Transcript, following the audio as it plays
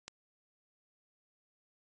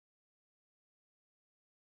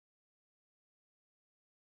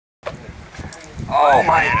Oh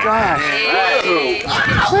my gosh! Hey.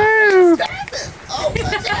 Woo!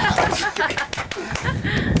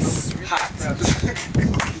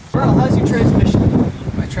 Well, how's your transmission?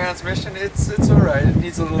 My transmission, it's alright. It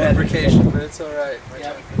needs a little lubrication, but it's alright.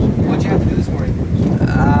 Yeah. What'd you have to do this morning?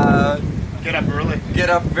 Get up early. Get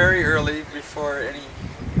up very early before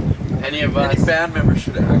Any of us? any band member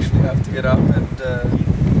should actually have to get up and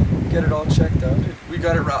get it all checked out. We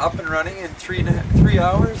got it up and running in 3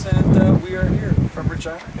 hours, and we are here from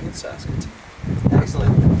Regina in Saskatoon.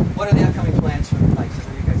 Excellent. What are the upcoming plans for the Pikes? I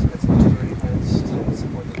know you guys have got some touring plans to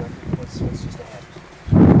support the record. What's just ahead?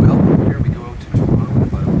 Well, from here we go out to Toronto in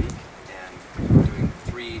about a week, and we're doing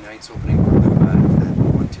 3 nights opening at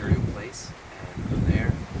Ontario Place, and from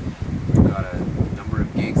there we've got a number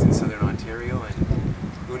of gigs in Southern Ontario, and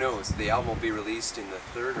who knows, the album will be released in the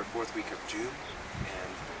 3rd or 4th week of June, and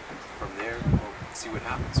from there we'll see what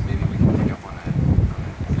happens. Maybe we can pick up on a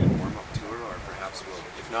warm-up tour, or perhaps we'll,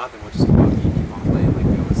 if not, then we'll just go out and keep on playing like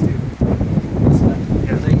we always do.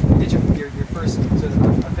 Did your first sort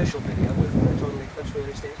of official video with Total Eclipse for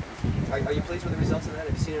Interstate? Are you pleased with the results of that?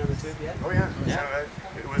 Have you seen it on the tube yet? Oh yeah.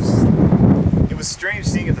 It was strange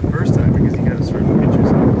seeing it the first time because you got to sort of picture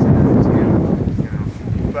something, you know.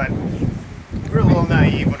 But we're a little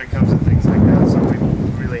naive when it comes to things like that, so we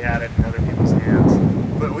really had it in other people's hands.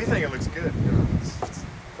 But we think it looks good. You know, it's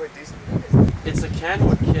quite decent. It's a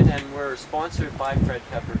Canwood kit, and we're sponsored by Fred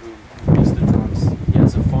Pepper, who makes the drums. He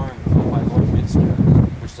has a farm by Lloydminster,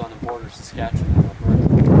 which is on the border of Saskatchewan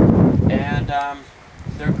and Alberta. And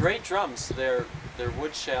they're great drums. They're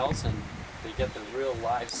wood shells, and they get the real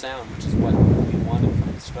live sound, which is what we wanted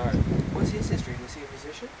from the start. What's his history? Was he a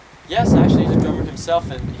musician? Yes, actually he's a drummer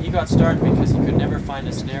himself, and he got started because he could never find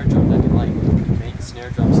a snare drum that he liked. He could make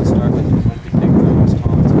snare drums to start with, and went to big drums,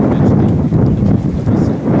 toms, and eventually the drum that we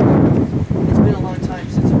sing. It's been a long time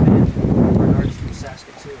since a band or an artist from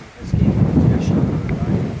Saskatoon has gained recognition.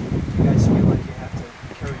 Do you guys feel like you have to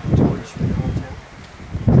carry the torch for your hometown?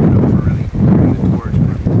 I don't know if we're really carrying the torch,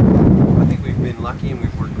 but I think we've been lucky and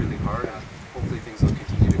we've worked really hard, and hopefully things will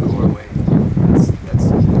continue to go our way.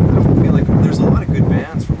 I feel like there's a lot of good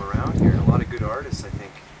bands from around here, and a lot of good artists, I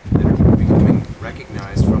think, that are becoming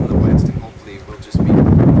recognized from the West, and hopefully we'll just be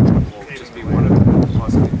one of the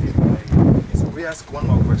positive people. So we ask one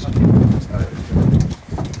more question.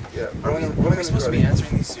 Are we supposed to be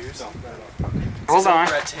answering these seriously? Hold on.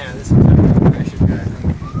 Brett Tan, this is kind of a pressure guy.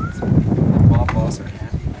 Bob Boss or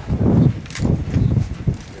Candy.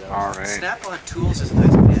 Alright. Snap-on Tools is a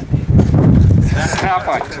nice band name.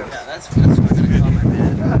 Snap-on. Yeah, that's what I'm going to call my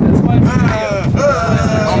band. That's why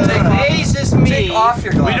I'll take off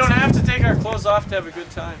your glasses. we don't have to take our clothes off to have a good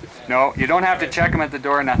time. No, you don't have to check them at the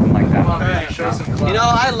door, nothing like that. Alright, show some You know,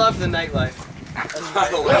 I love the nightlife. I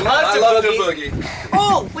love the boogie.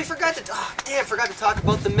 Oh, we forgot to. Oh, damn, forgot to talk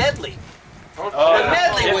about the medley. Oh, The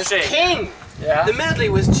medley was king. Yeah. The medley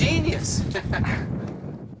was genius.